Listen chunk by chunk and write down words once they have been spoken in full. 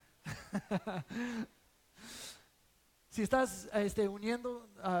Si estás uniendo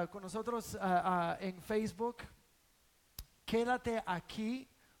con nosotros en Facebook, quédate aquí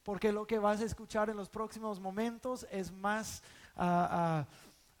porque lo que vas a escuchar en los próximos momentos es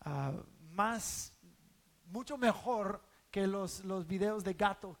mucho mejor que los videos de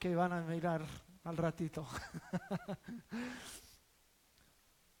gato que van a mirar al ratito.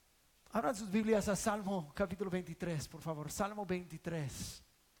 Abran sus Biblias a Salmo capítulo 23, por favor. Salmo 23.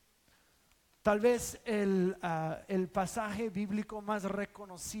 Tal vez el pasaje bíblico más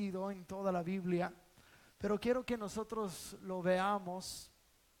reconocido en toda la Biblia, pero quiero que nosotros lo veamos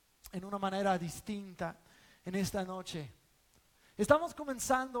en una manera distinta en esta noche. Estamos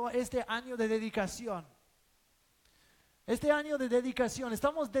comenzando este año de dedicación. Este año de dedicación,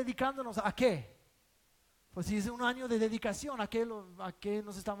 ¿estamos dedicándonos a qué? Pues si es un año de dedicación, ¿a qué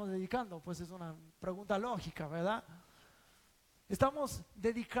nos estamos dedicando? Pues es una pregunta lógica, ¿verdad? Estamos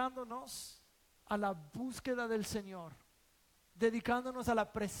dedicándonos a la búsqueda del Señor, dedicándonos a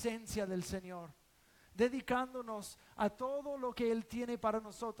la presencia del Señor, dedicándonos a todo lo que Él tiene para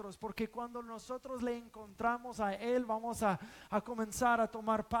nosotros, porque cuando nosotros le encontramos a Él, vamos a comenzar a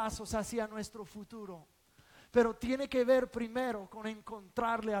tomar pasos hacia nuestro futuro. Pero tiene que ver primero con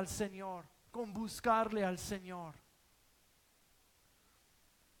encontrarle al Señor, con buscarle al Señor.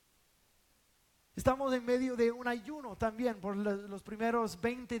 Estamos en medio de un ayuno también por los primeros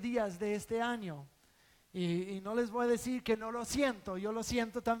 20 días de este año. Y no les voy a decir que no lo siento, yo lo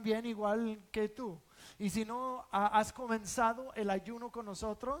siento también igual que tú. Y si no has comenzado el ayuno con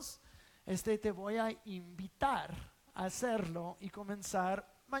nosotros, te voy a invitar a hacerlo y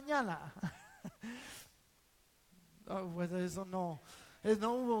comenzar mañana. Pues eso no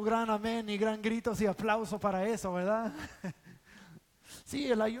hubo gran amén ni gran gritos y aplauso para eso, ¿verdad?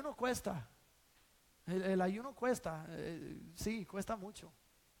 Sí, el ayuno cuesta. El ayuno cuesta, sí, cuesta mucho.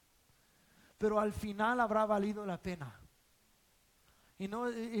 Pero al final habrá valido la pena. Y no,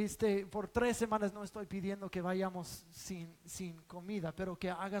 por 3 semanas no estoy pidiendo que vayamos sin comida, pero que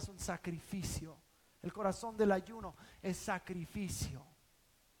hagas un sacrificio. El corazón del ayuno es sacrificio.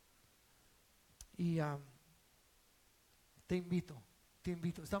 Y te invito,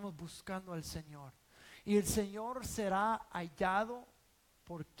 estamos buscando al Señor. Y el Señor será hallado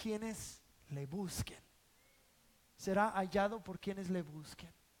por quienes le busquen. Será hallado por quienes le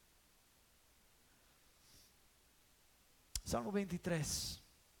busquen. Salmo 23.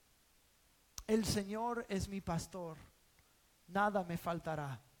 El Señor es mi pastor, nada me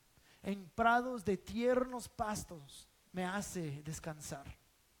faltará. En prados de tiernos pastos me hace descansar.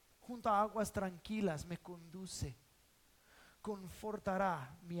 Junto a aguas tranquilas me conduce.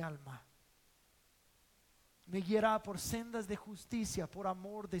 Confortará mi alma. Me guiará por sendas de justicia por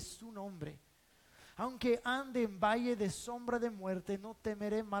amor de su nombre. Aunque ande en valle de sombra de muerte, no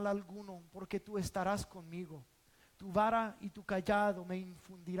temeré mal alguno, porque tú estarás conmigo. Tu vara y tu cayado me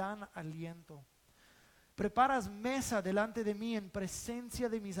infundirán aliento. Preparas mesa delante de mí en presencia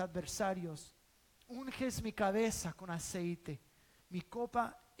de mis adversarios. Unges mi cabeza con aceite. Mi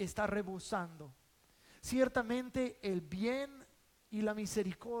copa está rebosando. Ciertamente el bien y la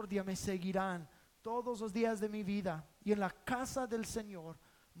misericordia me seguirán todos los días de mi vida, y en la casa del Señor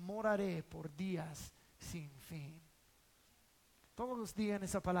moraré por días sin fin. Todos digan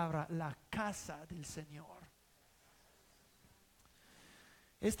esa palabra, la casa del Señor.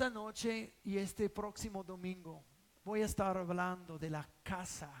 Esta noche y este próximo domingo voy a estar hablando de la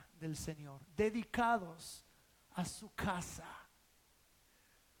casa del Señor, dedicados a su casa.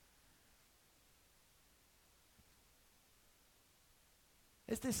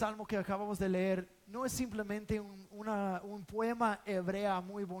 Este salmo que acabamos de leer no es simplemente un poema hebrea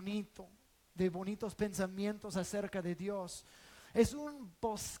muy bonito, de bonitos pensamientos acerca de Dios. Es un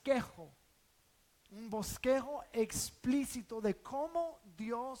bosquejo explícito de cómo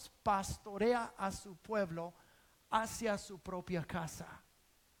Dios pastorea a su pueblo hacia su propia casa.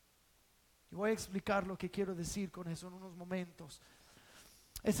 Y voy a explicar lo que quiero decir con eso en unos momentos.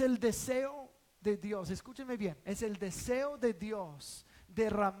 Es el deseo de Dios, escúchenme bien, es el deseo de Dios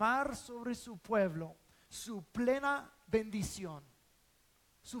derramar sobre su pueblo su plena bendición,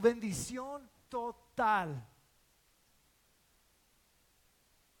 su bendición total,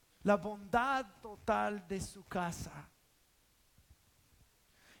 la bondad total de su casa.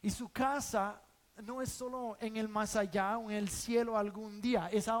 Y su casa no es solo en el más allá o en el cielo algún día,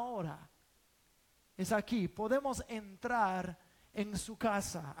 es ahora, es aquí. Podemos entrar en su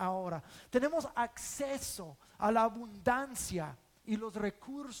casa ahora. Tenemos acceso a la abundancia y los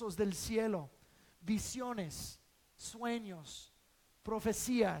recursos del cielo, visiones, sueños,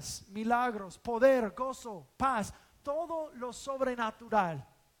 profecías, milagros, poder, gozo, paz, todo lo sobrenatural.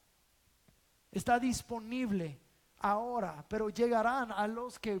 Está disponible ahora, pero llegarán a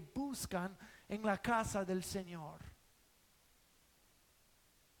los que buscan en la casa del Señor.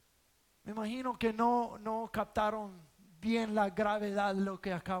 Me imagino que no captaron bien la gravedad de lo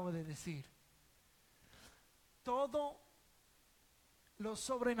que acabo de decir. Todo lo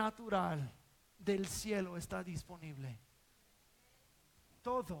sobrenatural del cielo está disponible.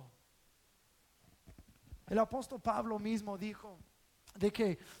 Todo. El apóstol Pablo mismo dijo de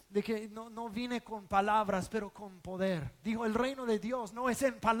que no vine con palabras, pero con poder. Dijo, el reino de Dios no es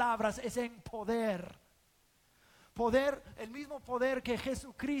en palabras, es en poder. Poder, el mismo poder que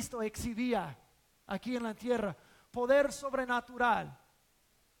Jesucristo exhibía aquí en la tierra. Poder sobrenatural.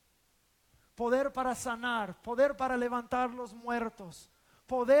 Poder para sanar, poder para levantar los muertos,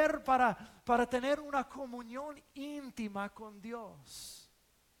 poder para tener una comunión íntima con Dios,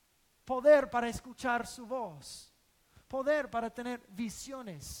 poder para escuchar su voz, poder para tener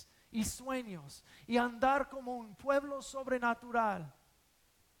visiones y sueños y andar como un pueblo sobrenatural.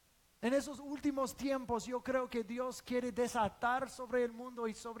 En esos últimos tiempos yo creo que Dios quiere desatar sobre el mundo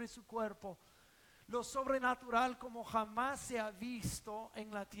y sobre su cuerpo lo sobrenatural como jamás se ha visto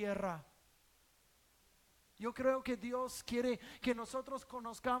en la tierra. Yo creo que Dios quiere que nosotros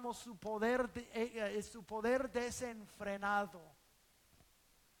conozcamos su poder desenfrenado.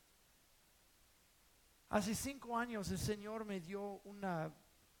 Hace 5 años el Señor me dio una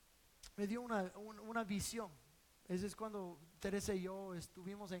visión. Ese es cuando Teresa y yo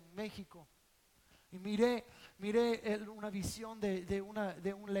estuvimos en México. Y miré una visión de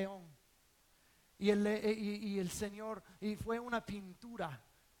un león. Y el Señor, y fue una pintura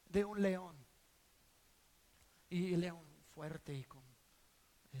de un león. Y el león fuerte y con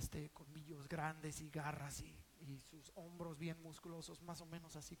colmillos grandes y garras y sus hombros bien musculosos, más o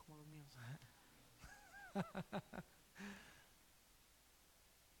menos así como los míos.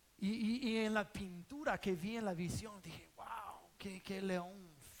 Y en la pintura que vi en la visión dije, wow, qué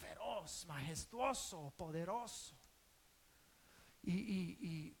león feroz, majestuoso, poderoso.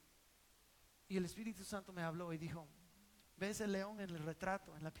 Y el Espíritu Santo me habló y dijo, ¿ves el león en el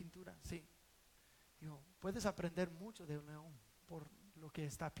retrato, en la pintura? Sí. Dijo, puedes aprender mucho de un león por lo que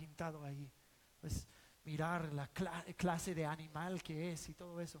está pintado ahí. Pues mirar la clase de animal que es y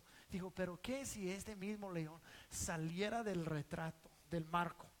todo eso. Dijo, pero ¿qué si este mismo león saliera del retrato, del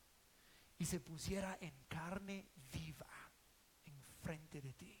marco, y se pusiera en carne viva enfrente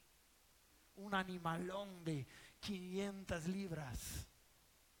de ti? Un animalón de 500 libras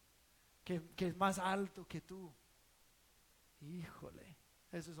que es más alto que tú. Híjole,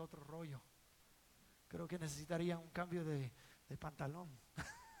 eso es otro rollo. Creo que necesitaría un cambio de pantalón.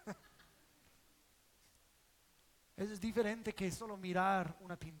 Eso es diferente que solo mirar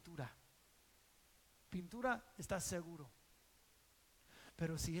una pintura. Pintura, estás seguro.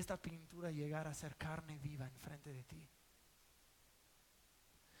 Pero si esta pintura llegara a ser carne viva enfrente de ti.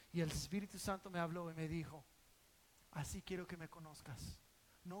 Y el Espíritu Santo me habló y me dijo, así quiero que me conozcas.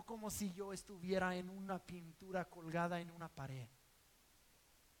 No como si yo estuviera en una pintura colgada en una pared.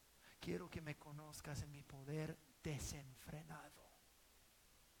 Quiero que me conozcas en mi poder desenfrenado.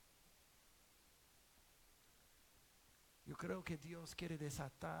 Yo creo que Dios quiere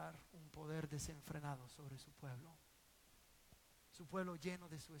desatar un poder desenfrenado sobre su pueblo. Su pueblo lleno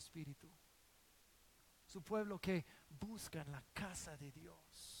de su espíritu. Su pueblo que busca en la casa de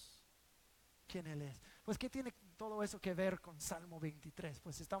Dios quién Él es. Pues ¿qué tiene todo eso que ver con Salmo 23?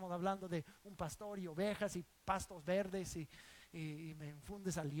 Pues estamos hablando de un pastor y ovejas y pastos verdes y me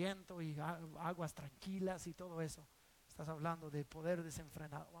infundes aliento y aguas tranquilas y todo eso. Estás hablando de poder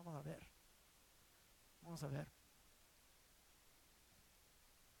desenfrenado. Vamos a ver.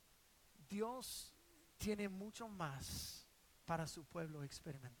 Dios tiene mucho más para su pueblo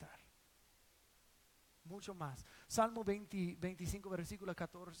experimentar. Mucho más. Salmo 25 versículo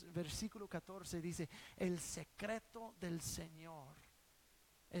 14 dice, el secreto del Señor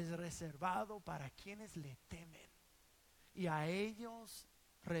es reservado para quienes le temen y a ellos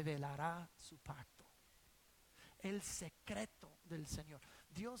revelará su pacto. El secreto del Señor.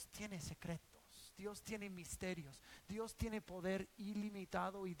 Dios tiene secretos, Dios tiene misterios, Dios tiene poder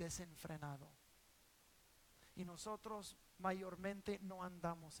ilimitado y desenfrenado. Y nosotros mayormente no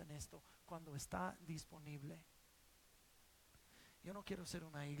andamos en esto cuando está disponible. Yo no quiero ser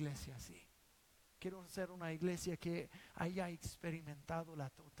una iglesia así. Quiero ser una iglesia que haya experimentado la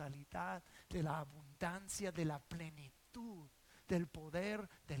totalidad de la abundancia, de la plenitud, del poder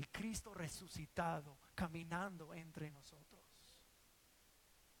del Cristo resucitado caminando entre nosotros.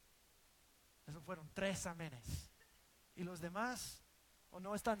 Esos fueron 3 amenes. ¿Y los demás? ¿O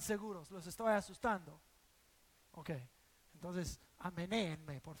no están seguros? ¿Los estoy asustando? Ok, entonces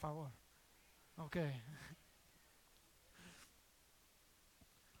amenéenme, por favor. Ok.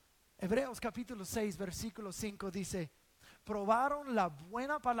 Hebreos capítulo 6, versículo 5 dice, probaron la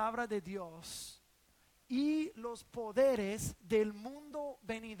buena palabra de Dios y los poderes del mundo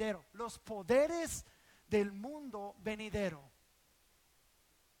venidero. Los poderes del mundo venidero.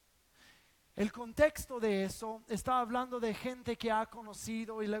 El contexto de eso está hablando de gente que ha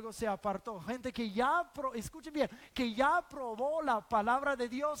conocido y luego se apartó. Gente que escuchen bien, que ya probó la palabra de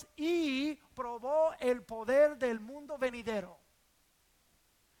Dios y probó el poder del mundo venidero.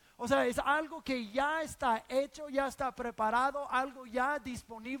 O sea, es algo que ya está hecho, ya está preparado, algo ya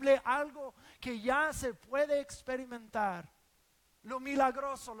disponible, algo que ya se puede experimentar. Lo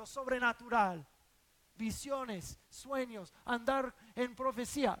milagroso, lo sobrenatural, visiones, sueños, andar en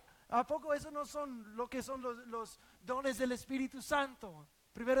profecía. ¿A poco eso no son lo que son los dones del Espíritu Santo?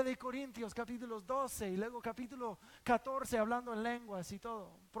 Primero de Corintios capítulo 12 y luego capítulo 14 hablando en lenguas y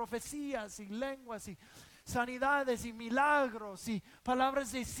todo. Profecías y lenguas y sanidades y milagros y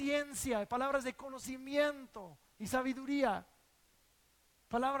palabras de ciencia, palabras de conocimiento y sabiduría,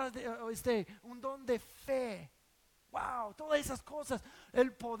 palabras de un don de fe. Wow, todas esas cosas,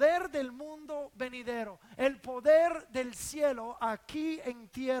 el poder del mundo venidero, el poder del cielo aquí en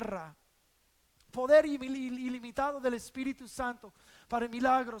tierra, poder ilimitado del Espíritu Santo para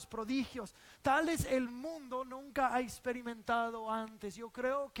milagros, prodigios, tales el mundo nunca ha experimentado antes. Yo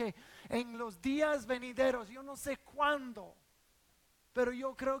creo que en los días venideros, yo no sé cuándo, pero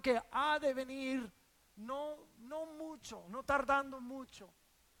yo creo que ha de venir no mucho, no tardando mucho,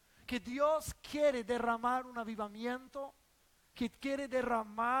 que Dios quiere derramar un avivamiento, que quiere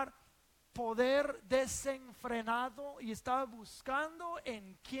derramar poder desenfrenado y está buscando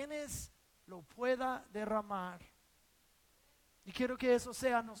en quienes lo pueda derramar. Y quiero que eso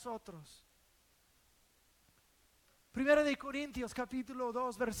sea nosotros. Primera de Corintios capítulo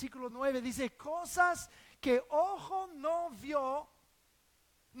 2 versículo 9 dice, cosas que ojo no vio,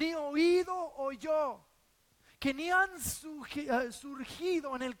 ni oído oyó, que ni han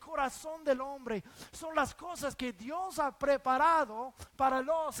surgido en el corazón del hombre, son las cosas que Dios ha preparado para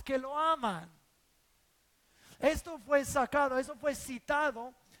los que lo aman. Esto fue sacado, eso fue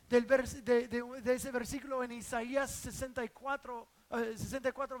citado de ese versículo en Isaías 64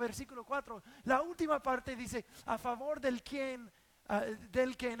 versículo 4. La última parte dice, a favor del que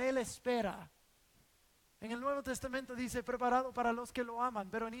en él espera. En el Nuevo Testamento dice, preparado para los que lo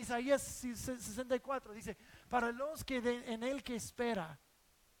aman, pero en Isaías 64 dice, para los que en él que espera,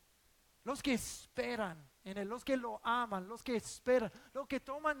 los que esperan en él, los que lo aman, los que esperan, los que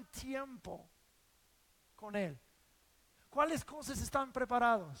toman tiempo con él. ¿Cuáles cosas están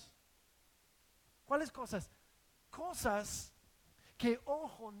preparados? ¿Cuáles cosas? Cosas que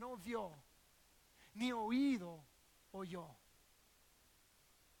ojo no vio, ni oído oyó.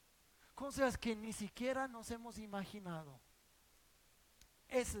 Cosas que ni siquiera nos hemos imaginado.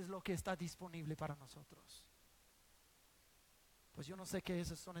 Eso es lo que está disponible para nosotros. Pues yo no sé qué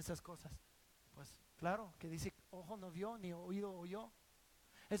son esas cosas. Pues claro, que dice ojo no vio, ni oído oyó.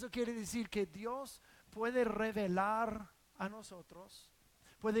 Eso quiere decir que Dios puede revelar a nosotros,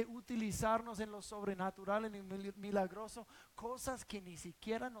 puede utilizarnos en lo sobrenatural, en el milagroso, cosas que ni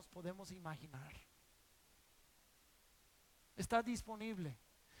siquiera nos podemos imaginar. Está disponible.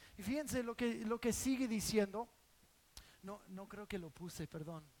 Y fíjense lo que sigue diciendo. No creo que lo puse,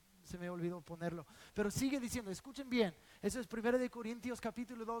 perdón, se me olvidó ponerlo. Pero sigue diciendo, escuchen bien. Eso es 1 de Corintios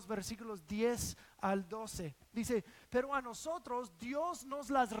capítulo 2 versículos 10 al 12. Dice, pero a nosotros Dios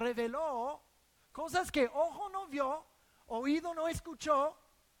nos las reveló, cosas que ojo no vio, oído no escuchó,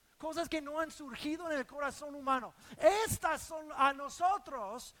 cosas que no han surgido en el corazón humano. Estas son a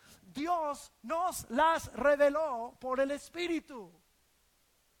nosotros, Dios nos las reveló por el Espíritu.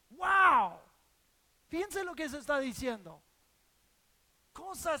 ¡Wow! Fíjense lo que se está diciendo.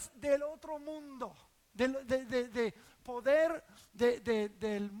 Cosas del otro mundo, de poder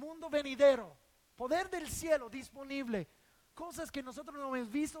del mundo venidero, poder del cielo disponible. Cosas que nosotros no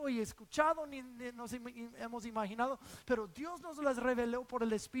hemos visto y escuchado ni nos hemos imaginado, pero Dios nos las reveló por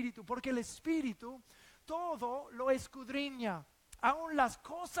el Espíritu, porque el Espíritu todo lo escudriña, aun las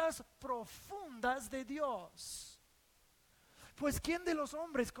cosas profundas de Dios. Pues ¿quién de los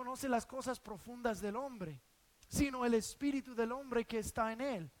hombres conoce las cosas profundas del hombre, sino el espíritu del hombre que está en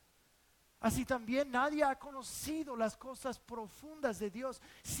él? Así también nadie ha conocido las cosas profundas de Dios,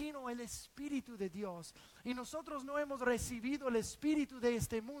 sino el Espíritu de Dios. Y nosotros no hemos recibido el espíritu de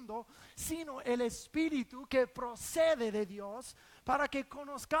este mundo, sino el Espíritu que procede de Dios, para que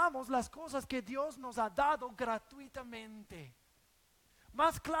conozcamos las cosas que Dios nos ha dado gratuitamente.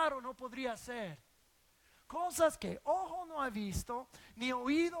 Más claro no podría ser. Cosas que ojo no ha visto, ni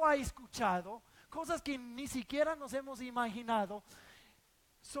oído ha escuchado, cosas que ni siquiera nos hemos imaginado,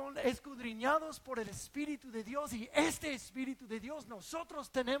 son escudriñados por el Espíritu de Dios, y este Espíritu de Dios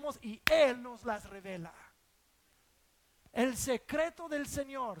nosotros tenemos y Él nos las revela. El secreto del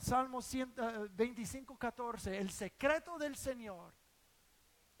Señor, Salmo 25:14, el secreto del Señor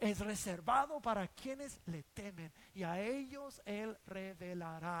es reservado para quienes le temen, y a ellos Él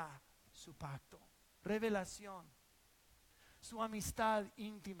revelará su pacto. Revelación, su amistad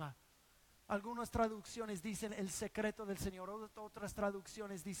íntima. Algunas traducciones dicen el secreto del Señor, otras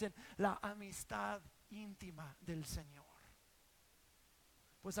traducciones dicen la amistad íntima del Señor.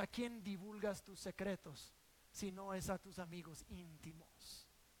 Pues ¿a quién divulgas tus secretos si no es a tus amigos íntimos?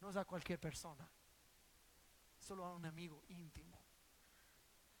 No es a cualquier persona, solo a un amigo íntimo.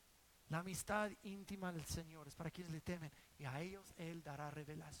 La amistad íntima del Señor es para quienes le temen, y a ellos Él dará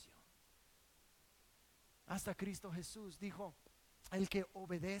revelación. Hasta Cristo Jesús dijo: el que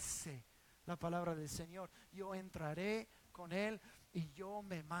obedece la palabra del Señor, yo entraré con Él y yo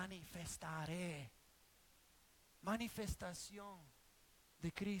me manifestaré. Manifestación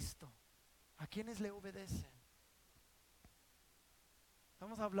de Cristo a quienes le obedecen.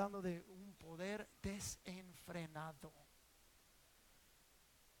 Estamos hablando de un poder desenfrenado.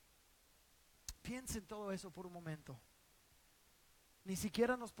 Piensen todo eso por un momento. Ni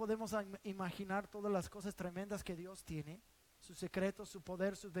siquiera nos podemos imaginar todas las cosas tremendas que Dios tiene, sus secretos, su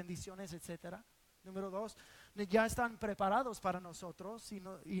poder, sus bendiciones, etcétera. Número 2, ya están preparados para nosotros y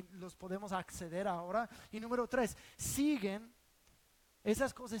los podemos acceder ahora. Y número 3,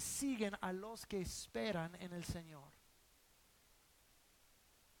 esas cosas siguen a los que esperan en el Señor.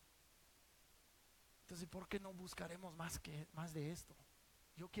 Entonces, ¿por qué no buscaremos más de esto?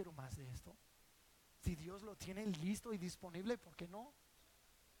 Yo quiero más de esto. Si Dios lo tiene listo y disponible, ¿por qué no?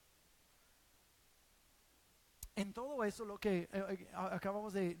 En todo eso, lo que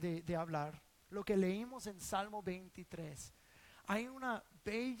acabamos de hablar, lo que leímos en Salmo 23, hay una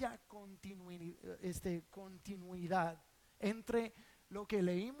bella continuidad entre lo que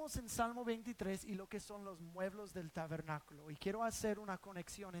leímos en Salmo 23 y lo que son los muebles del tabernáculo. Y quiero hacer una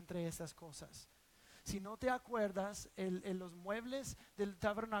conexión entre esas cosas. Si no te acuerdas, los muebles del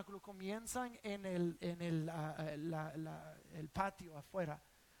tabernáculo comienzan en el patio afuera.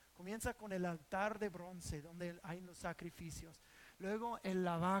 Comienza con el altar de bronce donde hay los sacrificios. Luego el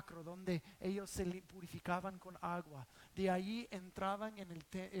lavacro donde ellos se purificaban con agua. De allí entraban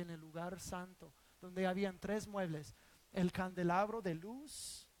en el lugar santo donde habían 3 muebles: el candelabro de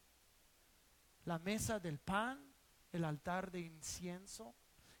luz, la mesa del pan, el altar de incienso.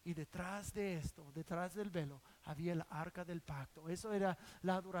 Y detrás de esto, detrás del velo, había el arca del pacto. Eso era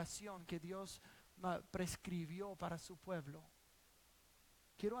la adoración que Dios prescribió para su pueblo.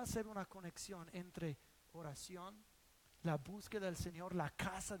 Quiero hacer una conexión entre oración, la búsqueda del Señor, la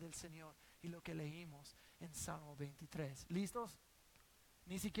casa del Señor y lo que leímos en Salmo 23. ¿Listos?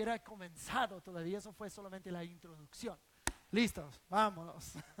 Ni siquiera he comenzado todavía, eso fue solamente la introducción. ¿Listos?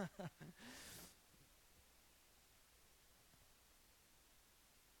 Vámonos.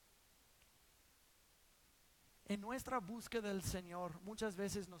 En nuestra búsqueda del Señor, muchas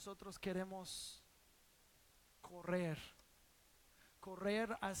veces nosotros queremos correr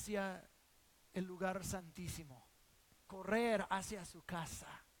hacia el lugar santísimo, correr hacia su casa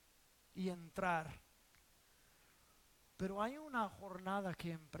y entrar. Pero hay una jornada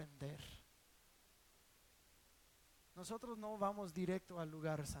que emprender. Nosotros no vamos directo al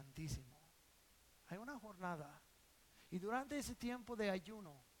lugar santísimo. Hay una jornada. Y durante ese tiempo de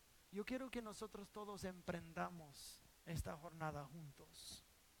ayuno, yo quiero que nosotros todos emprendamos esta jornada juntos.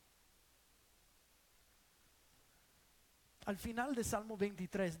 Al final de Salmo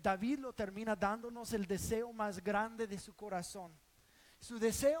 23, David lo termina dándonos el deseo más grande de su corazón. Su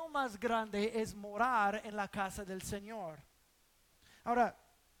deseo más grande es morar en la casa del Señor. Ahora,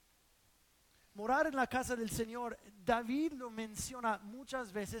 morar en la casa del Señor, David lo menciona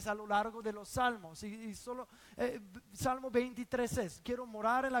muchas veces a lo largo de los salmos. Y solo Salmo 23 es: quiero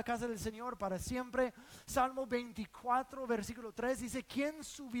morar en la casa del Señor para siempre. Salmo 24, versículo 3 dice: ¿quién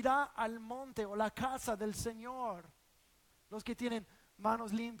subirá al monte o la casa del Señor? Los que tienen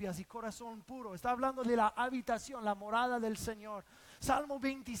manos limpias y corazón puro. Está hablando de la habitación, la morada del Señor. Salmo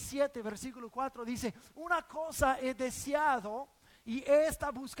 27, versículo 4 dice: una cosa he deseado y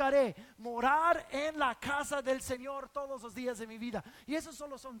esta buscaré, morar en la casa del Señor todos los días de mi vida. Y esos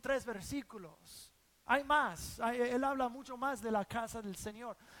solo son 3 versículos. Hay más, él habla mucho más de la casa del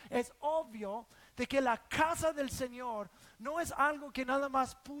Señor. Es obvio de que la casa del Señor no es algo que nada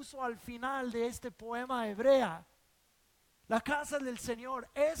más puso al final de este poema hebrea. La casa del Señor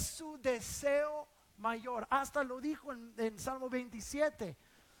es su deseo mayor. Hasta lo dijo en Salmo 27.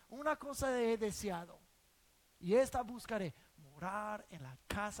 una cosa he deseado, y esta buscaré: morar en la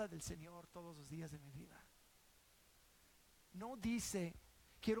casa del Señor todos los días de mi vida. No dice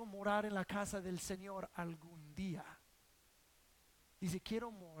quiero morar en la casa del Señor algún día. Dice quiero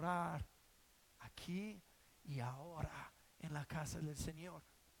morar aquí y ahora en la casa del Señor.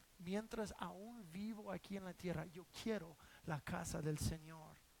 Mientras aún vivo aquí en la tierra, yo quiero la casa del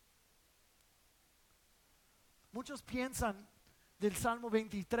Señor. Muchos piensan del Salmo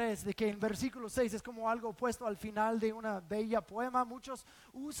 23 de que en versículo 6 es como algo puesto al final de una bella poema. Muchos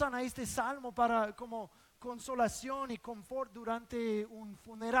usan a este salmo para como consolación y confort durante un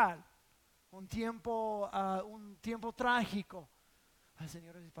funeral, un tiempo trágico. Al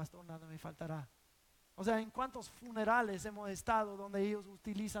Señor es mi pastor, nada me faltará. O sea, ¿en cuántos funerales hemos estado donde ellos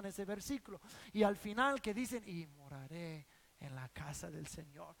utilizan ese versículo? Y al final que dicen, y moraré en la casa del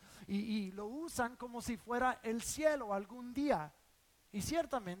Señor. Y lo usan como si fuera el cielo algún día. Y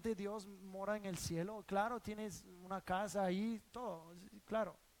ciertamente Dios mora en el cielo. Claro, tienes una casa ahí, todo,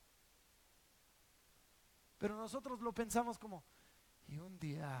 claro. Pero nosotros lo pensamos como, y un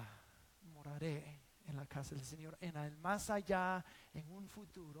día moraré en la casa del Señor, en el más allá, en un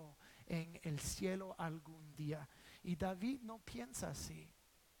futuro, en el cielo algún día. Y David no piensa así.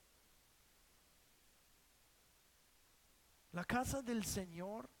 La casa del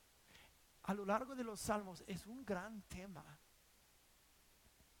Señor a lo largo de los salmos es un gran tema.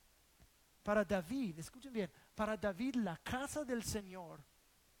 Para David, escuchen bien, para David la casa del Señor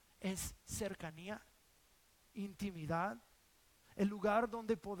es cercanía, intimidad, el lugar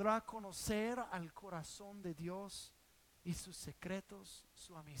donde podrá conocer al corazón de Dios y sus secretos,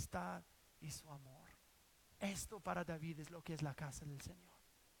 su amistad y su amor. Esto para David es lo que es la casa del Señor.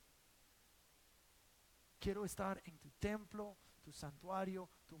 Quiero estar en tu templo, tu santuario,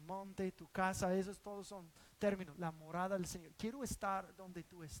 tu monte, tu casa. Esos todos son términos, la morada del Señor. Quiero estar donde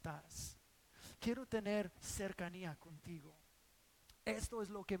tú estás. Quiero tener cercanía contigo. Esto es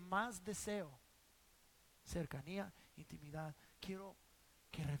lo que más deseo. Cercanía, intimidad. Quiero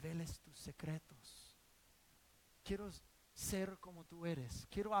que reveles tus secretos. Quiero ser como tú eres.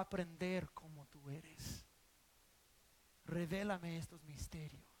 Quiero aprender como tú eres. Revélame estos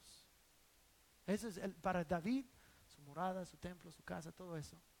misterios. Eso es para David, su morada, su templo, su casa, todo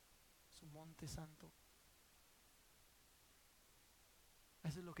eso. Su monte santo.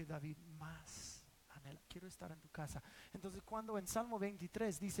 Eso es lo que David más anhela. Quiero estar en tu casa. Entonces cuando en Salmo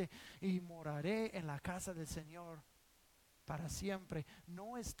 23 dice, y moraré en la casa del Señor para siempre,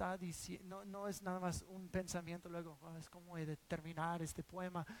 no está diciendo, no es nada más un pensamiento luego, es como he de terminar este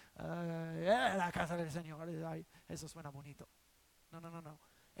poema, la casa del Señor, ay, eso suena bonito. No.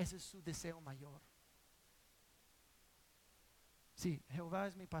 Ese es su deseo mayor. Sí, Jehová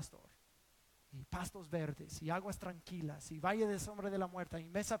es mi pastor, y pastos verdes, y aguas tranquilas, y valle de sombra de la muerte, y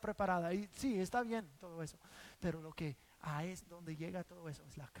mesa preparada, y sí, está bien todo eso, pero lo que es donde llega todo eso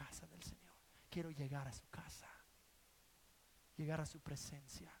es la casa del Señor. Quiero llegar a su casa, llegar a su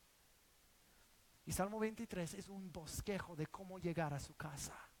presencia. Y Salmo 23 es un bosquejo de cómo llegar a su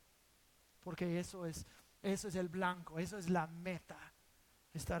casa, porque eso es el blanco, eso es la meta,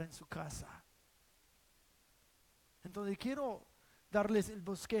 estar en su casa. Entonces quiero darles el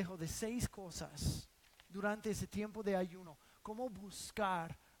bosquejo de 6 cosas durante ese tiempo de ayuno. Cómo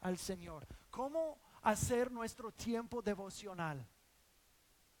buscar al Señor, cómo hacer nuestro tiempo devocional,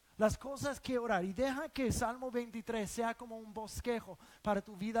 las cosas que orar. Y deja que Salmo 23 sea como un bosquejo para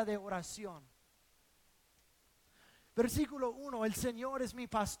tu vida de oración. Versículo 1, el Señor es mi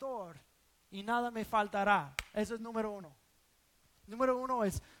pastor y nada me faltará. Eso es número 1. Número 1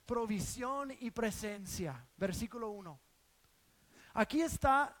 es provisión y presencia. Versículo 1. Aquí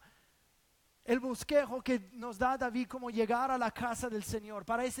está el bosquejo que nos da David, como llegar a la casa del Señor,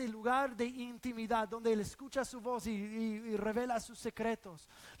 para ese lugar de intimidad donde Él escucha su voz y revela sus secretos.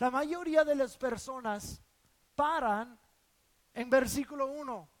 La mayoría de las personas paran en versículo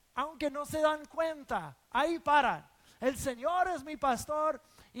 1, aunque no se dan cuenta, ahí paran. El Señor es mi pastor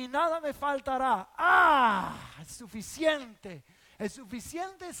y nada me faltará. Es suficiente. Es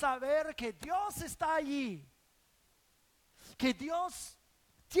suficiente saber que Dios está allí, que Dios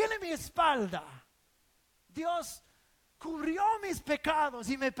tiene mi espalda. Dios cubrió mis pecados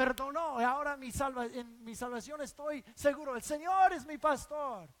y me perdonó. Y ahora en mi salvación estoy seguro. El Señor es mi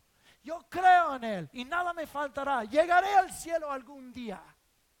pastor. Yo creo en Él y nada me faltará. Llegaré al cielo algún día.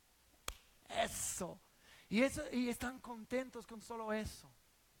 Eso. Y están contentos con solo eso.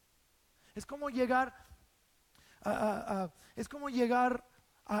 Es como llegar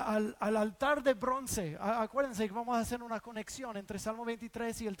al altar de bronce. Acuérdense que vamos a hacer una conexión entre Salmo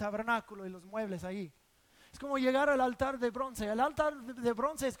 23 y el tabernáculo y los muebles ahí. Es como llegar al altar de bronce. El altar de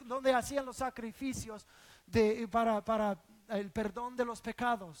bronce es donde hacían los sacrificios para el perdón de los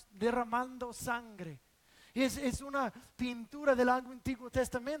pecados, derramando sangre. Es una pintura del Antiguo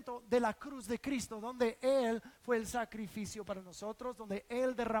Testamento de la cruz de Cristo, donde Él fue el sacrificio para nosotros, donde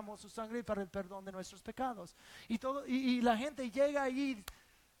Él derramó su sangre para el perdón de nuestros pecados. Y la gente llega ahí,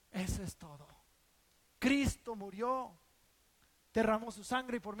 eso es todo. Cristo murió, derramó su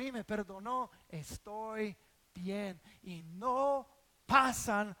sangre por mí, me perdonó, estoy bien. Y no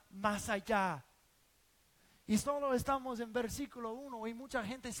pasan más allá. Y solo estamos en versículo 1 y mucha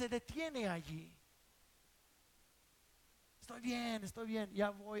gente se detiene allí. Estoy bien, ya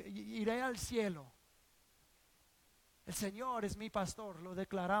voy, iré al cielo. El Señor es mi pastor, lo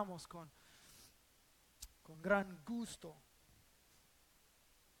declaramos con gran gusto.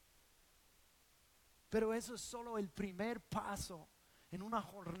 Pero eso es solo el primer paso en una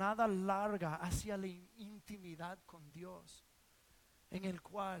jornada larga hacia la intimidad con Dios, en el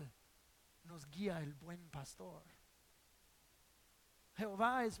cual nos guía el buen pastor.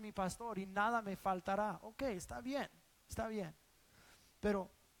 Jehová es mi pastor y nada me faltará. Ok, está bien.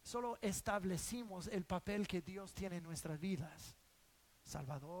 Pero solo establecimos el papel que Dios tiene en nuestras vidas.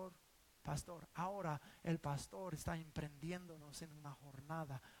 Salvador, pastor. Ahora el pastor está emprendiéndonos en una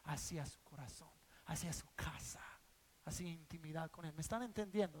jornada hacia su corazón, hacia su casa, hacia intimidad con Él. ¿Me están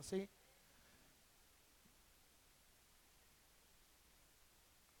entendiendo? ¿Sí?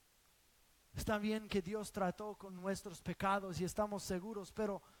 Está bien que Dios trató con nuestros pecados y estamos seguros,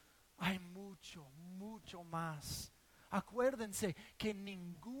 pero hay mucho más. Acuérdense que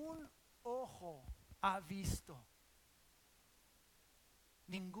ningún ojo ha visto,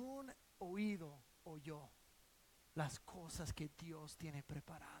 ningún oído oyó las cosas que Dios tiene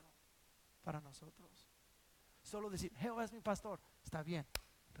preparado para nosotros. Solo decir, Jehová es mi pastor, está bien,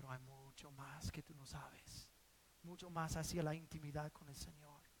 pero hay mucho más que tú no sabes, mucho más hacia la intimidad con el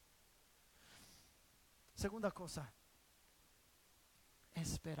Señor. Segunda cosa,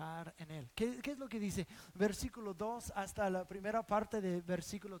 esperar en Él. ¿Qué es lo que dice? Versículo 2 hasta la primera parte de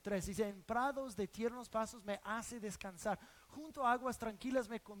versículo 3. Dice, en prados de tiernos pasos me hace descansar. Junto a aguas tranquilas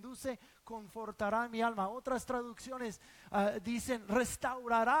me conduce, confortará mi alma. Otras traducciones dicen,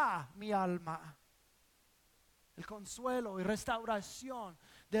 restaurará mi alma. El consuelo y restauración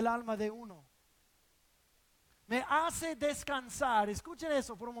del alma de uno. Me hace descansar. Escuchen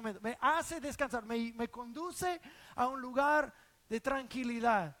eso por un momento. Me hace descansar. Me conduce a un lugar de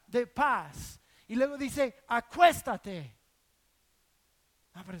tranquilidad, de paz. Y luego dice, acuéstate.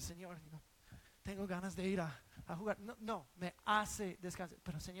 Pero Señor, no, tengo ganas de ir a jugar. No, me hace descansar.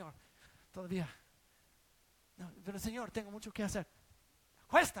 Pero Señor, todavía. No, pero Señor, tengo mucho que hacer.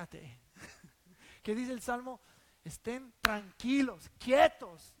 Acuéstate. ¿Qué dice el Salmo? Estén tranquilos,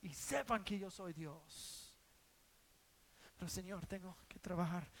 quietos y sepan que yo soy Dios. Pero Señor, tengo que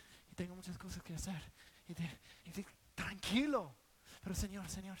trabajar y tengo muchas cosas que hacer. Y tranquilo. Pero Señor.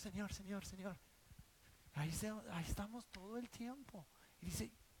 Ahí estamos todo el tiempo. Y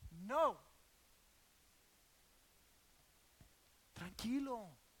dice, no. Tranquilo.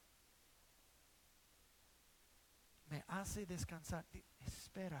 Me hace descansar.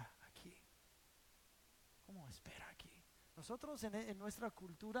 Espera aquí. ¿Cómo espera aquí? Nosotros en nuestra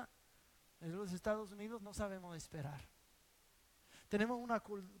cultura, en los Estados Unidos, no sabemos esperar. Tenemos una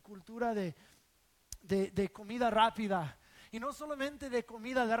cultura de comida rápida. Y no solamente de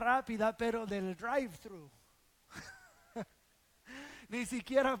comida rápida, pero del drive-thru. Ni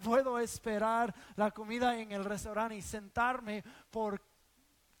siquiera puedo esperar la comida en el restaurante y sentarme por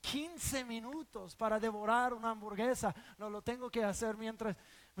 15 minutos para devorar una hamburguesa. No, lo tengo que hacer mientras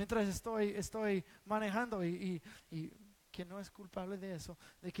estoy manejando y que no es culpable de eso,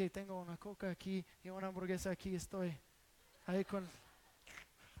 de que tengo una coca aquí y una hamburguesa aquí, estoy ahí con...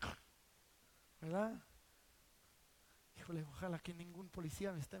 ¿Verdad? Híjole, ojalá que ningún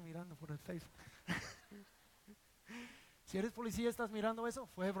policía me esté mirando por el Facebook. Si eres policía y estás mirando eso,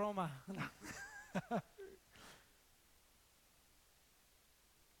 fue broma.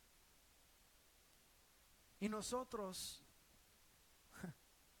 Y nosotros,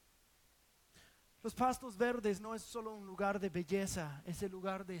 los pastos verdes no es solo un lugar de belleza, es el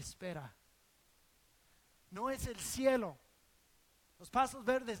lugar de espera. No es el cielo. Los pastos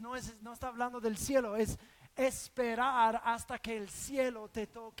verdes no está hablando del cielo, es esperar hasta que el cielo te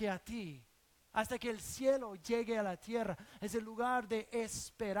toque a ti, hasta que el cielo llegue a la tierra. Es el lugar de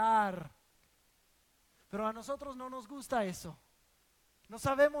esperar. Pero a nosotros no nos gusta eso. No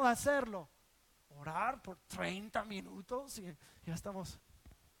sabemos hacerlo. Orar por 30 minutos y ya estamos.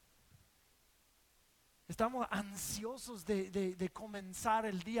 Estamos ansiosos de comenzar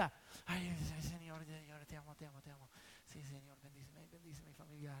el día. Ay, Señor, Señor, te amo, te amo, te amo. Sí, Señor, bendíceme, bendice mi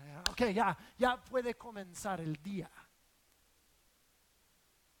familia. Ok, ya puede comenzar el día.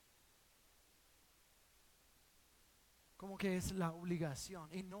 Como que es la obligación.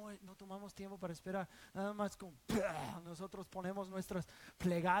 Y no tomamos tiempo para esperar. Nada más con nosotros ponemos nuestras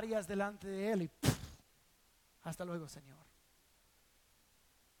plegarias delante de Él y hasta luego, Señor.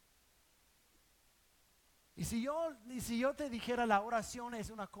 Y si yo te dijera la oración es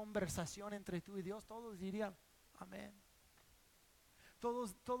una conversación entre tú y Dios, todos dirían, amén.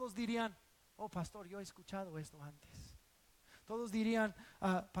 Todos dirían, oh pastor, yo he escuchado esto antes. Todos dirían,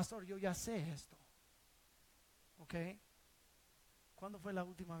 pastor, yo ya sé esto. ¿Ok? ¿Cuándo fue la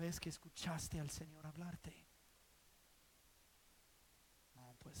última vez que escuchaste al Señor hablarte?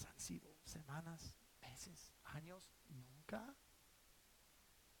 No, pues han sido semanas, meses, años, nunca.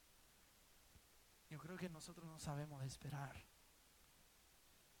 Yo creo que nosotros no sabemos esperar.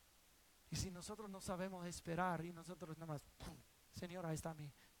 Y si nosotros no sabemos esperar y nosotros nada más, Señor, ahí está mi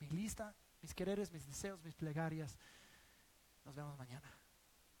lista, mis quereres, mis deseos, mis plegarias. Nos vemos mañana.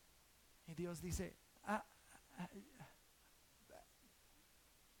 Y Dios dice,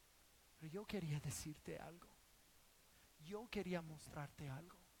 pero yo quería decirte algo. Yo quería mostrarte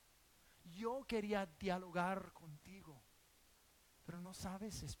algo. Yo quería dialogar contigo. Pero no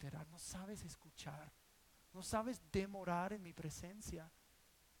sabes esperar, no sabes escuchar, no sabes demorar en mi presencia.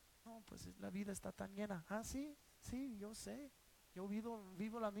 No, pues la vida está tan llena. Sí, yo sé. Yo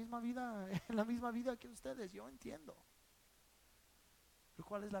vivo la misma vida, la misma vida que ustedes, yo entiendo. Pero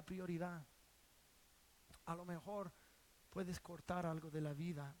 ¿cuál es la prioridad? A lo mejor puedes cortar algo de la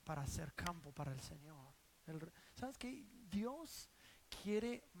vida para hacer campo para el Señor. ¿Sabes qué? Dios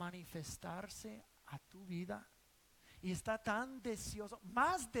quiere manifestarse a tu vida. Y está tan deseoso,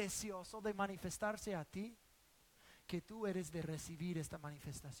 más deseoso de manifestarse a ti, que tú eres de recibir esta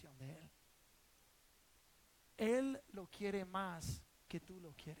manifestación de Él. Él lo quiere más que tú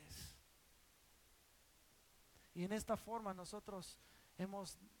lo quieres. Y en esta forma nosotros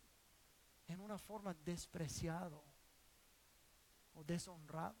hemos, en una forma, despreciado o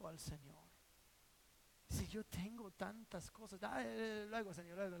deshonrado al Señor. Si yo tengo tantas cosas, luego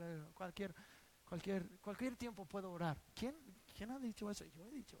Señor, luego, cualquier tiempo puedo orar. ¿Quién ha dicho eso? Yo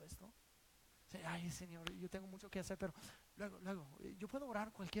he dicho esto. Ay, Señor, yo tengo mucho que hacer, pero luego, yo puedo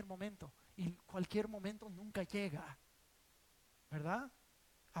orar cualquier momento. Y cualquier momento nunca llega, ¿verdad?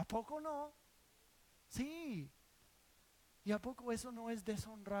 ¿A poco no? Sí. ¿Y a poco eso no es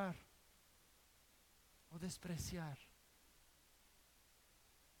deshonrar o despreciar?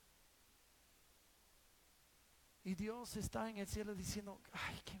 Y Dios está en el cielo diciendo,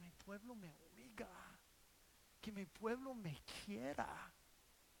 ay, que mi pueblo me oiga, que mi pueblo me quiera.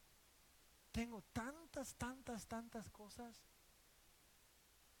 Tengo tantas cosas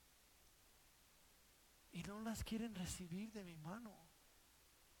y no las quieren recibir de mi mano.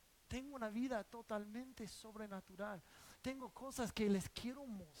 Tengo una vida totalmente sobrenatural. Tengo cosas que les quiero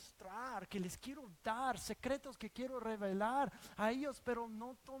mostrar, que les quiero dar, secretos que quiero revelar a ellos, pero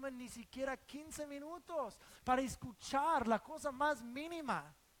no tomen ni siquiera 15 minutos para escuchar la cosa más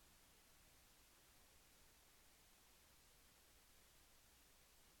mínima.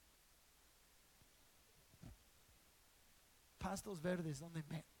 Pastos verdes donde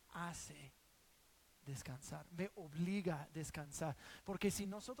me hace descansar, me obliga a descansar. Porque si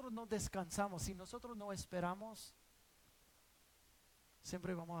nosotros no descansamos, si nosotros no esperamos,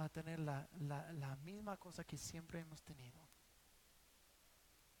 siempre vamos a tener la misma cosa que siempre hemos tenido.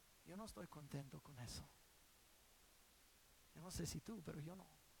 Yo no estoy contento con eso. Yo no sé si tú, pero yo no.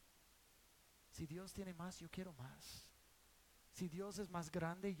 Si Dios tiene más, yo quiero más. Si Dios es más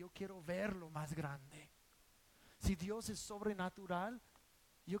grande, yo quiero verlo más grande. Si Dios es sobrenatural,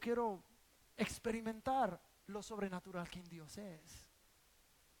 yo quiero experimentar lo sobrenatural que en Dios es.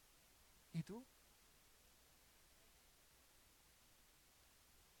 ¿Y tú?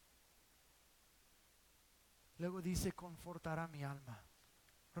 Luego dice, confortará mi alma,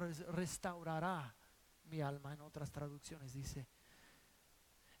 restaurará mi alma. En otras traducciones dice,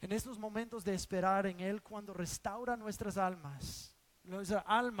 en estos momentos de esperar en Él, cuando restaura nuestras almas. Nuestra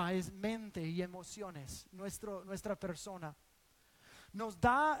alma es mente y emociones, nuestra persona. Nos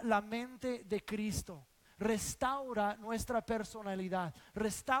da la mente de Cristo, restaura nuestra personalidad,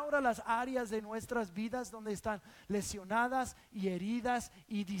 restaura las áreas de nuestras vidas donde están lesionadas y heridas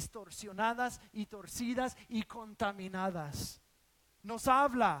y distorsionadas y torcidas y contaminadas. Nos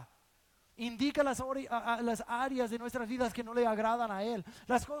habla, indica las áreas de nuestras vidas que no le agradan a Él,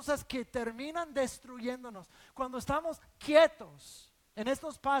 las cosas que terminan destruyéndonos. Cuando estamos quietos, En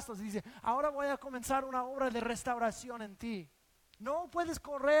estos pasos dice, ahora voy a comenzar una obra de restauración en ti. No puedes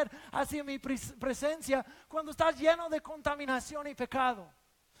correr hacia mi presencia cuando estás lleno de contaminación y pecado.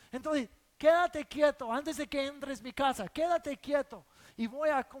 Entonces, quédate quieto antes de que entres en mi casa. Quédate quieto y voy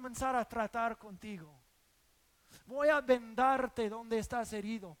a comenzar a tratar contigo. Voy a vendarte donde estás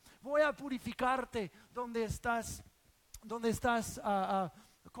herido. Voy a purificarte donde estás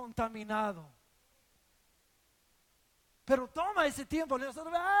contaminado. Pero toma ese tiempo.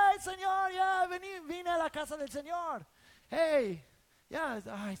 Nosotros, ay Señor, ya vine a la casa del Señor. Hey, ya,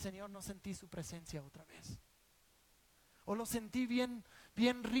 ay Señor, no sentí su presencia otra vez. O lo sentí bien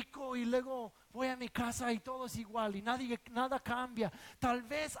rico y luego voy a mi casa y todo es igual y nada cambia. Tal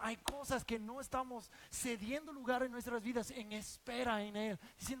vez hay cosas que no estamos cediendo lugar en nuestras vidas en espera en Él.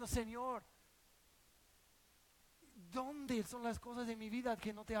 Diciendo, Señor, ¿dónde son las cosas de mi vida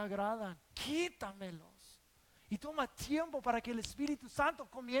que no te agradan? Quítamelos. Y toma tiempo para que el Espíritu Santo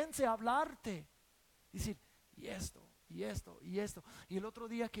comience a hablarte. Decir, y esto. Y esto, y esto, y el otro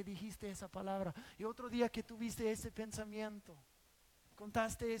día que dijiste esa palabra, y otro día que tuviste ese pensamiento,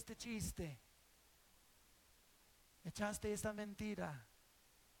 contaste este chiste, echaste esta mentira,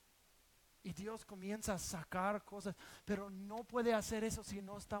 y Dios comienza a sacar cosas, pero no puede hacer eso si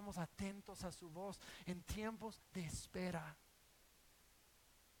no estamos atentos a su voz en tiempos de espera.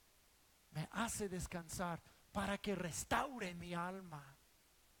 Me hace descansar para que restaure mi alma.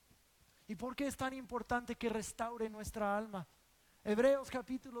 ¿Y por qué es tan importante que restaure nuestra alma? Hebreos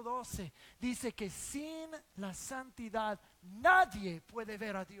capítulo 12 dice que sin la santidad nadie puede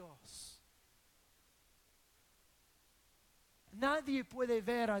ver a Dios. Nadie puede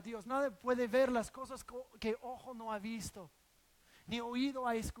ver a Dios, nadie puede ver las cosas que ojo no ha visto, ni oído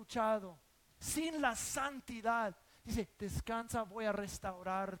ha escuchado. Sin la santidad, dice, descansa, voy a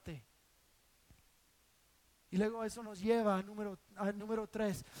restaurarte. Y luego eso nos lleva al número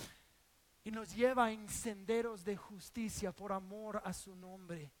 3. Y nos lleva en senderos de justicia por amor a su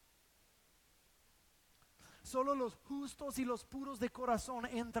nombre. Solo los justos y los puros de corazón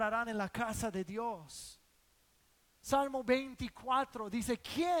entrarán en la casa de Dios. Salmo 24 dice,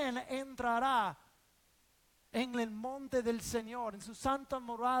 ¿quién entrará en el monte del Señor, en su santa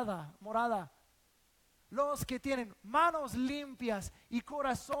morada? Los que tienen manos limpias y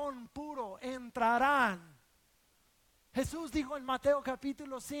corazón puro entrarán. Jesús dijo en Mateo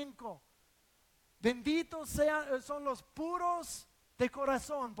capítulo 5, benditos son los puros de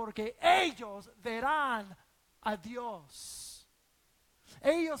corazón, porque ellos verán a Dios.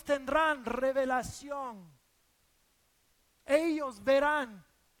 Ellos tendrán revelación. Ellos verán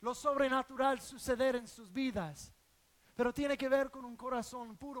lo sobrenatural suceder en sus vidas. Pero tiene que ver con un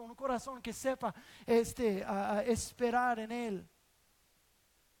corazón puro, un corazón que sepa esperar en Él.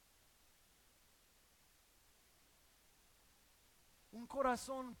 Un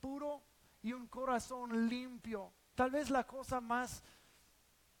corazón puro y un corazón limpio. Tal vez la cosa más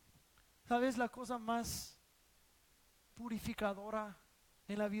purificadora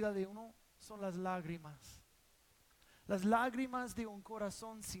en la vida de uno son las lágrimas. Las lágrimas de un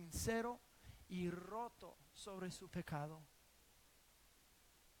corazón sincero y roto sobre su pecado.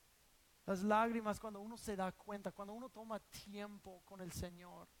 Las lágrimas cuando uno se da cuenta, cuando uno toma tiempo con el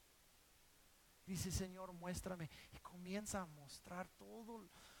Señor. Dice, Señor, muéstrame. Y comienza a mostrar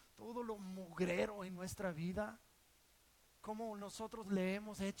todo lo mugrero en nuestra vida. Cómo nosotros le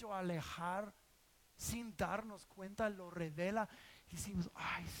hemos hecho alejar sin darnos cuenta, lo revela. Y decimos,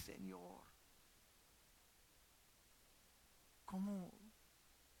 ay Señor, ¿cómo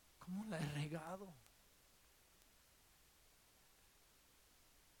la he regado?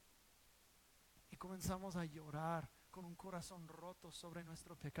 Y comenzamos a llorar con un corazón roto sobre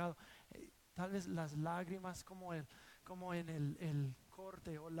nuestro pecado. Tal vez las lágrimas como en el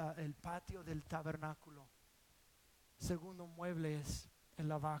corte o el patio del tabernáculo. Segundo mueble es el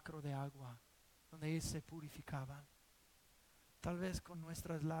lavacro de agua, donde ellos se purificaban. Tal vez con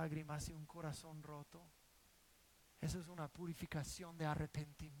nuestras lágrimas y un corazón roto. Eso es una purificación de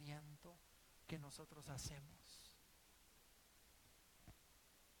arrepentimiento que nosotros hacemos.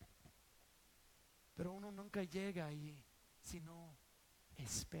 Pero uno nunca llega ahí si no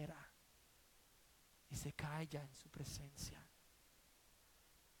espera y se calla en su presencia.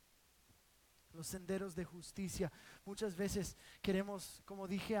 Los senderos de justicia. Muchas veces queremos, como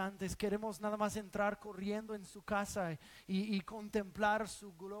dije antes, queremos nada más entrar corriendo en su casa y contemplar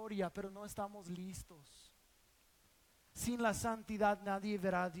su gloria, pero no estamos listos. Sin la santidad nadie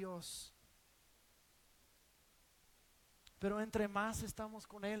verá a Dios. Pero entre más estamos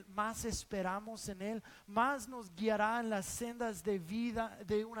con Él, más esperamos en Él, más nos guiará en las sendas de vida,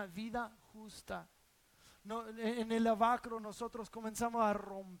 de una vida justa. En el lavacro nosotros comenzamos a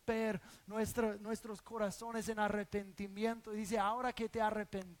romper nuestros corazones en arrepentimiento. Y dice, ahora que te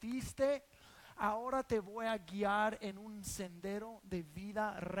arrepentiste, ahora te voy a guiar en un sendero de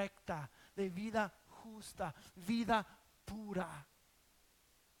vida recta, de vida justa, vida pura.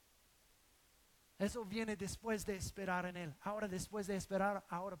 Eso viene después de esperar en Él. Ahora después de esperar,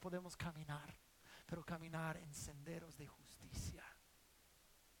 ahora podemos caminar, pero caminar en senderos de justicia.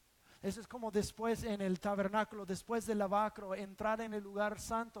 Eso es como después en el tabernáculo, después del lavacro, entrar en el lugar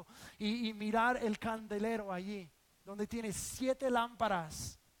santo y mirar el candelero allí, donde tiene 7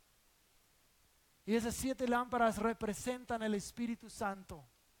 lámparas. Y esas 7 lámparas representan el Espíritu Santo.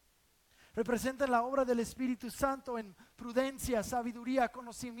 Representan la obra del Espíritu Santo en prudencia, sabiduría,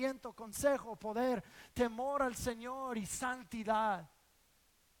 conocimiento, consejo, poder, temor al Señor y santidad.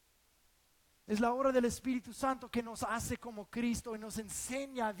 Es la obra del Espíritu Santo que nos hace como Cristo y nos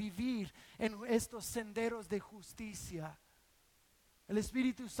enseña a vivir en estos senderos de justicia. El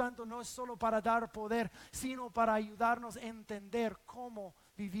Espíritu Santo no es solo para dar poder, sino para ayudarnos a entender cómo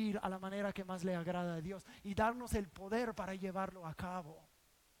vivir a la manera que más le agrada a Dios y darnos el poder para llevarlo a cabo.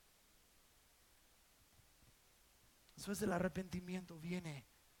 Después del arrepentimiento vienen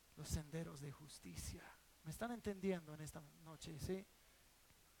los senderos de justicia. ¿Me están entendiendo en esta noche? ¿Sí?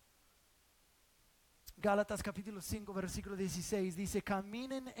 Gálatas capítulo 5 versículo 16 dice,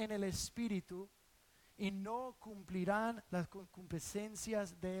 caminen en el Espíritu y no cumplirán las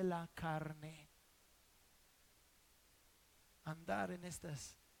concupiscencias de la carne. Andar en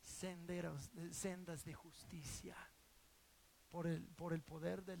estas sendas de justicia por el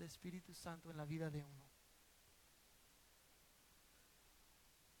poder del Espíritu Santo en la vida de uno.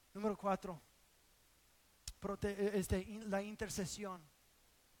 Número 4, la intercesión.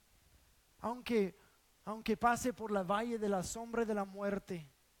 Aunque pase por la valle de la sombra de la muerte,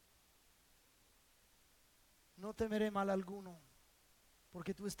 no temeré mal alguno,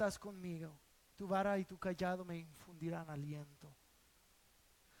 porque tú estás conmigo. Tu vara y tu cayado me infundirán aliento.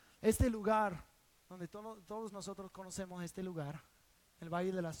 Este lugar, donde todos nosotros conocemos este lugar, el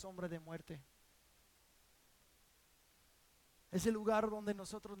valle de la sombra de muerte, es el lugar donde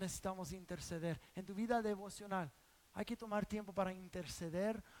nosotros necesitamos interceder. En tu vida devocional hay que tomar tiempo para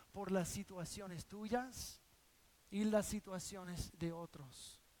interceder por las situaciones tuyas y las situaciones de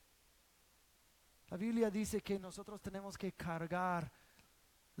otros. La Biblia dice que nosotros tenemos que cargar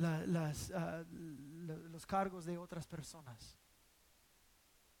los cargos de otras personas,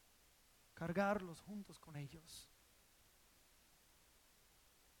 cargarlos juntos con ellos.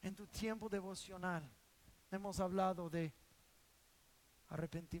 En tu tiempo devocional hemos hablado de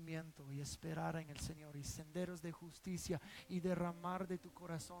arrepentimiento y esperar en el Señor y senderos de justicia y derramar de tu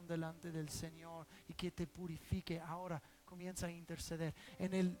corazón delante del Señor y que te purifique. Ahora comienza a interceder.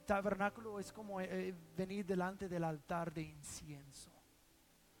 En el tabernáculo es como venir delante del altar de incienso,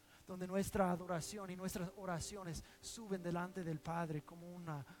 donde nuestra adoración y nuestras oraciones suben delante del Padre como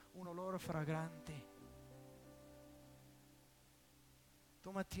un olor fragante.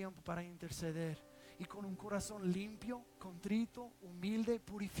 Toma tiempo para interceder. Y con un corazón limpio, contrito, humilde,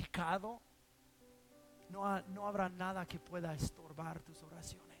 purificado, no habrá nada que pueda estorbar tus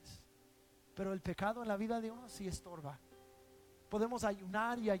oraciones. Pero el pecado en la vida de uno sí estorba. Podemos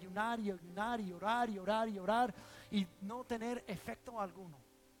ayunar y ayunar y ayunar y orar y orar y orar y no tener efecto alguno,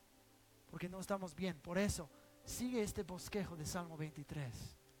 porque no estamos bien. Por eso, sigue este bosquejo de Salmo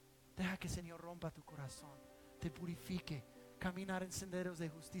 23. Deja que el Señor rompa tu corazón, te purifique, caminar en senderos de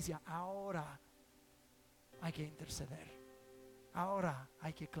justicia. Ahora hay que interceder. Ahora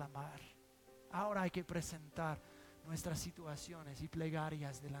hay que clamar. Ahora hay que presentar nuestras situaciones y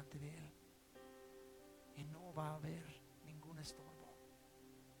plegarias delante de Él. Y no va a haber ningún estorbo.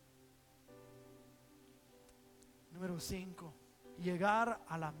 Número 5. Llegar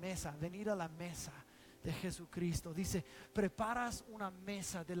a la mesa, venir a la mesa de Jesucristo. Dice, preparas una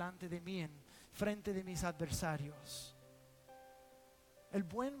mesa delante de mí en frente de mis adversarios. El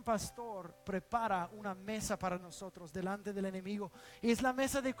buen pastor prepara una mesa para nosotros delante del enemigo. Y es la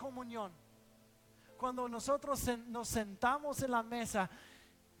mesa de comunión. Cuando nosotros nos sentamos en la mesa,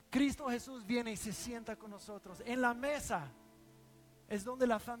 Cristo Jesús viene y se sienta con nosotros. En la mesa es donde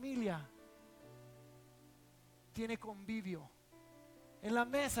la familia tiene convivio. En la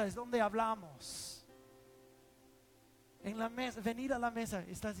mesa es donde hablamos. En la mesa, venir a la mesa,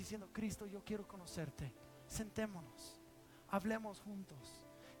 estás diciendo, Cristo, yo quiero conocerte. Sentémonos. Hablemos juntos.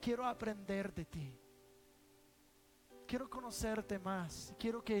 Quiero aprender de ti. Quiero conocerte más.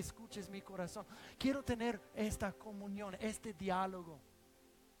 Quiero que escuches mi corazón. Quiero tener esta comunión, este diálogo.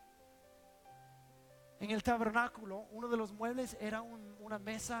 En el tabernáculo, uno de los muebles era una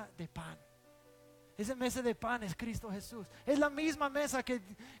mesa de pan. Esa mesa de pan es Cristo Jesús. Es la misma mesa que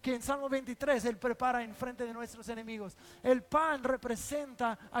en Salmo 23 Él prepara en frente de nuestros enemigos. El pan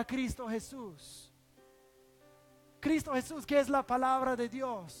representa a Cristo Jesús. Cristo Jesús, que es la palabra de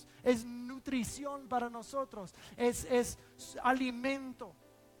Dios, es nutrición para nosotros, es alimento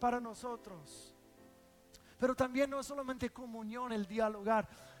para nosotros. Pero también no es solamente comunión, el dialogar,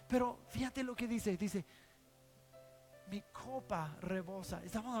 pero fíjate lo que dice, mi copa rebosa.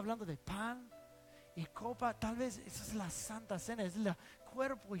 Estamos hablando de pan y copa, tal vez esa es la Santa Cena, es el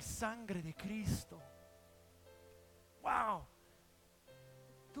cuerpo y sangre de Cristo. Wow.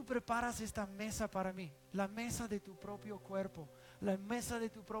 Tú preparas esta mesa para mí, la mesa de tu propio cuerpo, la mesa de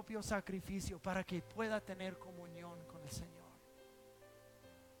tu propio sacrificio, para que pueda tener comunión con el Señor.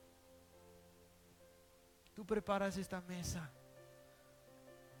 Tú preparas esta mesa.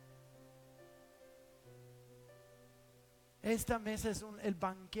 Esta mesa es el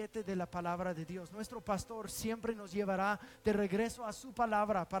banquete de la palabra de Dios. Nuestro pastor siempre nos llevará de regreso a su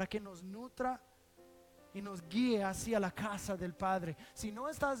palabra para que nos nutra y nos guíe hacia la casa del Padre. Si no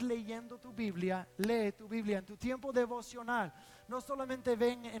estás leyendo tu Biblia, lee tu Biblia en tu tiempo devocional. No solamente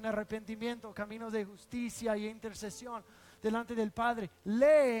ven en arrepentimiento, caminos de justicia y intercesión delante del Padre.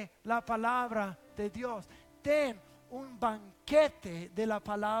 Lee la palabra de Dios. Ten un banquete de la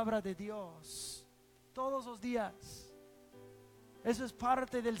palabra de Dios todos los días. Eso es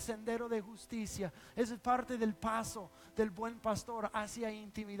parte del sendero de justicia. Eso es parte del paso del buen pastor hacia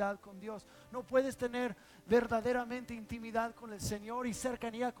intimidad con Dios. No puedes tener verdaderamente intimidad con el Señor y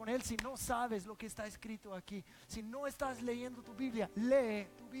cercanía con Él si no sabes lo que está escrito aquí. Si no estás leyendo tu Biblia, lee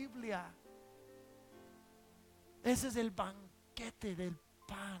tu Biblia. Ese es el banquete del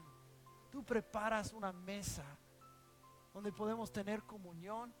pan. Tú preparas una mesa donde podemos tener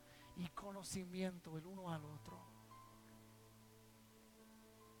comunión y conocimiento el uno al otro.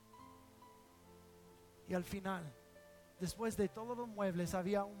 Y al final, después de todos los muebles,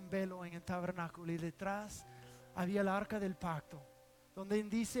 había un velo en el tabernáculo y detrás había el arca del pacto, donde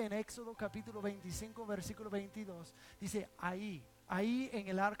dice en Éxodo capítulo 25 versículo 22, dice ahí en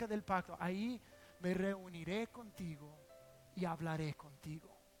el arca del pacto, ahí me reuniré contigo y hablaré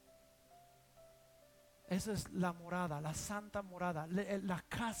contigo. Esa es la morada, la santa morada, la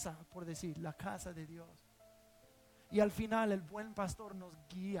casa, por decir, la casa de Dios. Y al final el buen pastor nos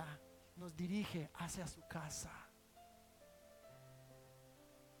guía, nos dirige hacia su casa.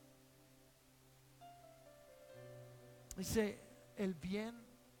 Dice, el bien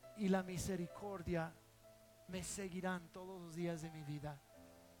y la misericordia me seguirán todos los días de mi vida.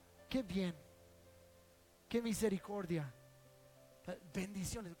 Qué bien, qué misericordia,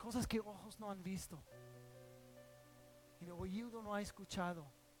 bendiciones, cosas que ojos no han visto, y oído no ha escuchado,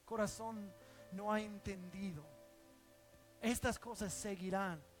 corazón no ha entendido. Estas cosas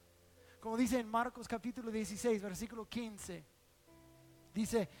seguirán. Como dice en Marcos capítulo 16 versículo 15,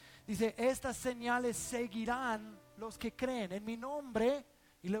 dice, estas señales seguirán los que creen en mi nombre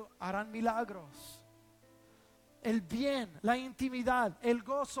y harán milagros. El bien, la intimidad, el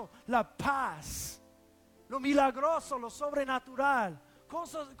gozo, la paz, lo milagroso, lo sobrenatural,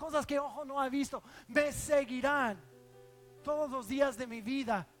 cosas que ojo no ha visto, me seguirán todos los días de mi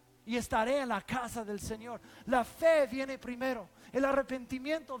vida. Y estaré en la casa del Señor. La fe viene primero, el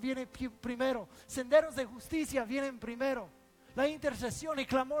arrepentimiento viene primero, senderos de justicia vienen primero, la intercesión y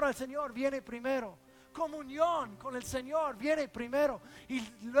clamor al Señor viene primero, comunión con el Señor viene primero, y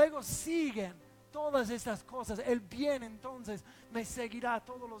luego siguen todas estas cosas. El bien entonces me seguirá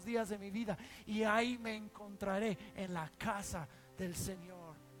todos los días de mi vida, y ahí me encontraré en la casa del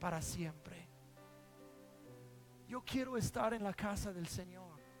Señor para siempre. Yo quiero estar en la casa del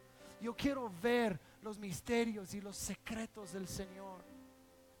Señor. Yo quiero ver los misterios y los secretos del Señor.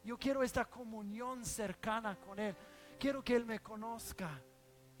 Yo quiero esta comunión cercana con Él. Quiero que Él me conozca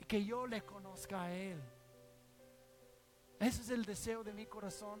y que yo le conozca a Él. Ese es el deseo de mi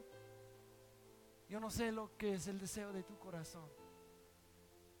corazón. Yo no sé lo que es el deseo de tu corazón.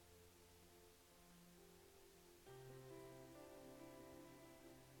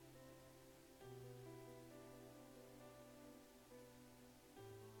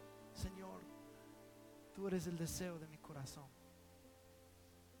 Señor, tú eres el deseo de mi corazón.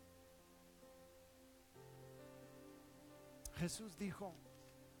 Jesús dijo,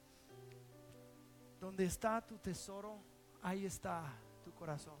 donde está tu tesoro, ahí está tu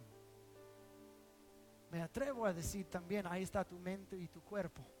corazón. Me atrevo a decir también, ahí está tu mente y tu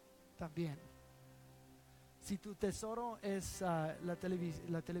cuerpo también. Si tu tesoro es la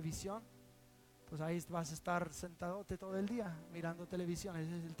televisión, pues ahí vas a estar sentadote todo el día mirando televisión.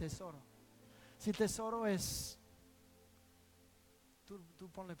 Ese es el tesoro. Si el tesoro es, tú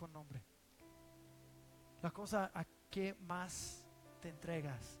ponle por nombre, la cosa a que más te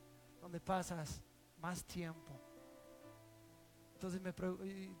entregas, donde pasas más tiempo. Entonces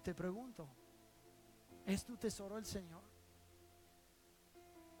te pregunto, ¿es tu tesoro el Señor?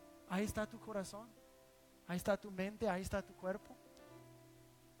 Ahí está tu corazón, ahí está tu mente, ahí está tu cuerpo,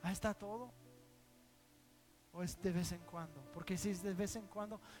 ahí está todo. ¿O es de vez en cuando? Porque si es de vez en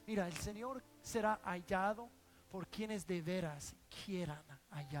cuando, mira, el Señor será hallado por quienes de veras quieran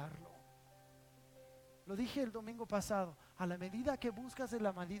hallarlo. Lo dije el domingo pasado, a la medida que buscas es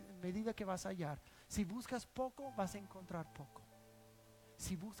la medida que vas a hallar. Si buscas poco, vas a encontrar poco.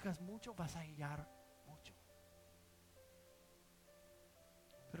 Si buscas mucho, vas a hallar mucho.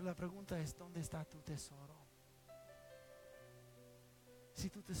 Pero la pregunta es, ¿dónde está tu tesoro? Si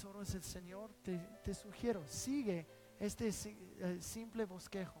tu tesoro es el Señor, te sugiero, sigue este simple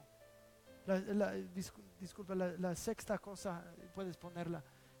bosquejo. Disculpa, la sexta cosa, puedes ponerla,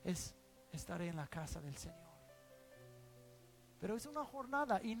 es estar en la casa del Señor. Pero es una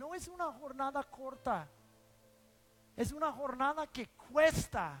jornada, y no es una jornada corta. Es una jornada que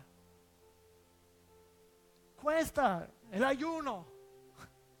cuesta. Cuesta el ayuno.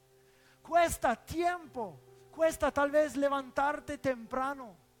 Cuesta tiempo. Cuesta tal vez levantarte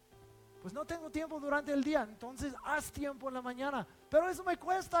temprano. Pues no tengo tiempo durante el día, entonces haz tiempo en la mañana. Pero eso me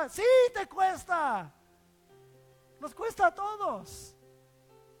cuesta. Sí, te cuesta. Nos cuesta a todos.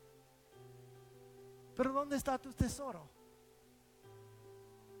 Pero ¿dónde está tu tesoro?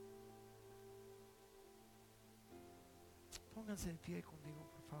 Pónganse de pie conmigo,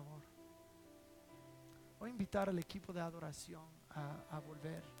 por favor. Voy a invitar al equipo de adoración a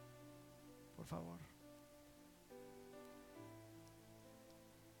volver, por favor.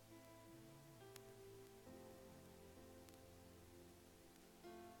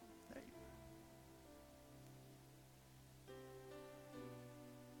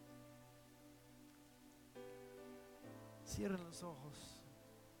 Cierren los ojos.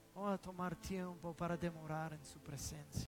 Vamos a tomar tiempo para demorar en su presencia.